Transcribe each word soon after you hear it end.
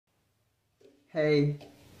Hey,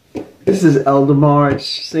 this is Elder Marge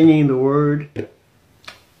singing the word.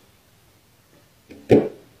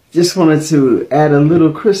 Just wanted to add a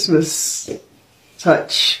little Christmas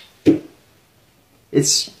touch.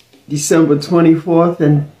 It's December 24th,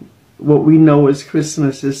 and what we know as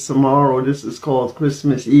Christmas is tomorrow. This is called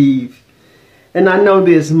Christmas Eve. And I know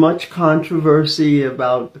there's much controversy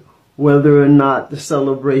about whether or not the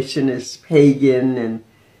celebration is pagan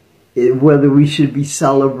and whether we should be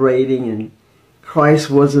celebrating, and Christ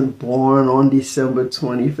wasn't born on December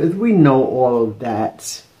 25th. We know all of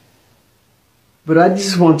that. But I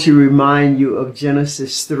just want to remind you of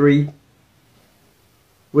Genesis 3,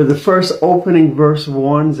 where the first opening verse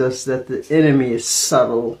warns us that the enemy is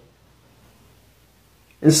subtle.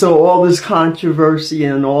 And so all this controversy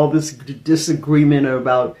and all this disagreement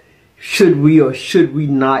about should we or should we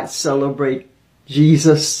not celebrate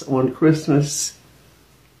Jesus on Christmas,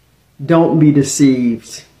 don't be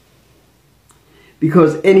deceived.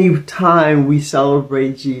 Because any time we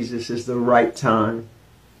celebrate Jesus is the right time.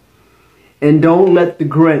 And don't let the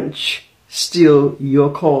Grinch steal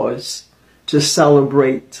your cause to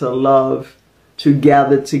celebrate, to love, to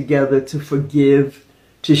gather together, to forgive,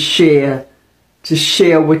 to share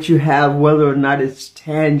what you have, whether or not it's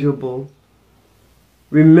tangible.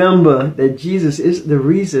 Remember that Jesus is the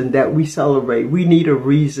reason that we celebrate. We need a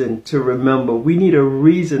reason to remember. We need a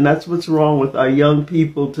reason. That's what's wrong with our young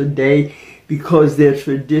people today, because their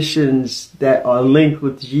traditions that are linked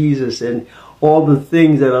with Jesus and all the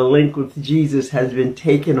things that are linked with Jesus has been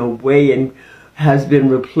taken away and has been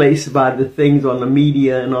replaced by the things on the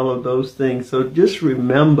media and all of those things. So just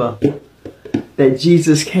remember that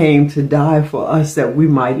Jesus came to die for us that we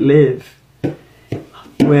might live.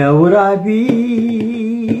 Where would I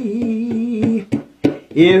be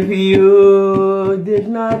if you did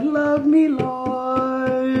not love me,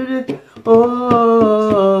 Lord?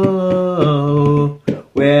 Oh,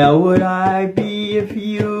 where would I be if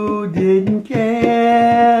you didn't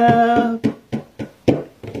care?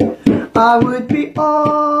 I would be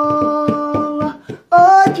all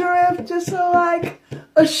adrift, just like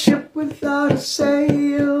a ship without a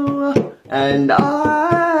sail, and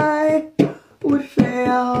I would fail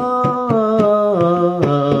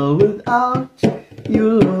without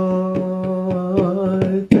you, Lord.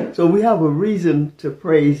 So we have a reason to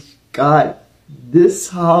praise God this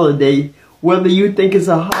holiday. Whether you think it's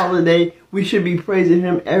a holiday, we should be praising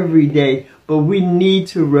Him every day. But we need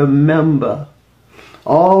to remember,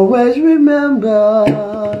 always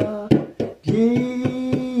remember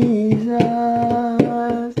Jesus.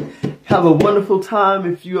 Have a wonderful time.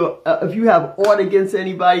 If you have aught against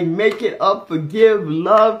anybody, make it up, forgive,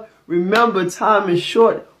 love. Remember, time is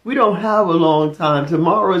short. We don't have a long time.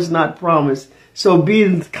 Tomorrow is not promised. So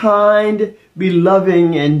be kind, be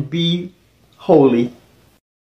loving, and be holy.